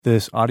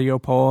This audio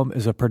poem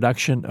is a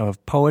production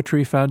of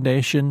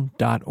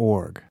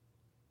poetryfoundation.org.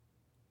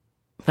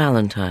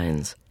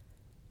 Valentines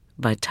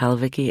by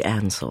Talvikki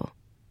Ansel.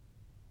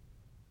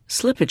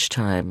 Slippage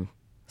time,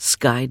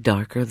 sky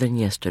darker than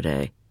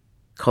yesterday.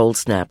 Cold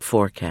snap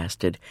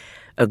forecasted,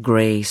 a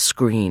gray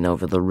screen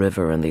over the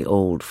river and the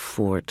old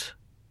fort,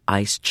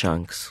 ice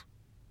chunks.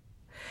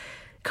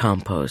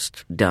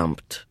 Compost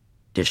dumped,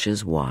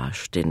 dishes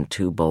washed in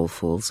 2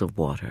 bowlfuls of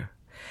water.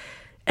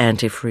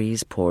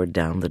 Antifreeze poured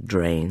down the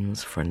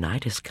drains, for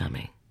night is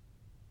coming.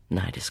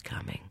 Night is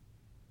coming.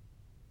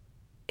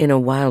 In a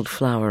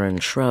wildflower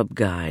and shrub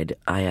guide,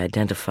 I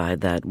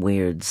identified that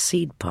weird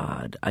seed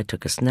pod I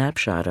took a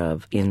snapshot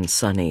of in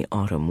sunny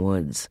autumn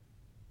woods.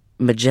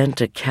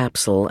 Magenta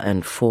capsule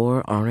and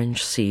 4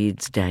 orange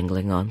seeds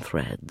dangling on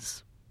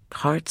threads.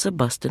 Hearts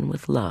a-bustin'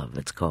 with love,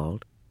 it's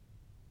called.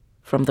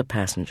 From the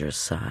passenger's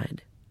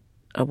side,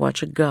 I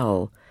watch a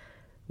gull,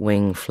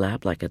 wing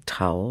flap like a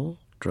towel,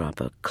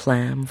 drop a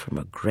clam from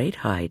a great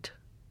height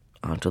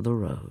onto the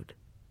road.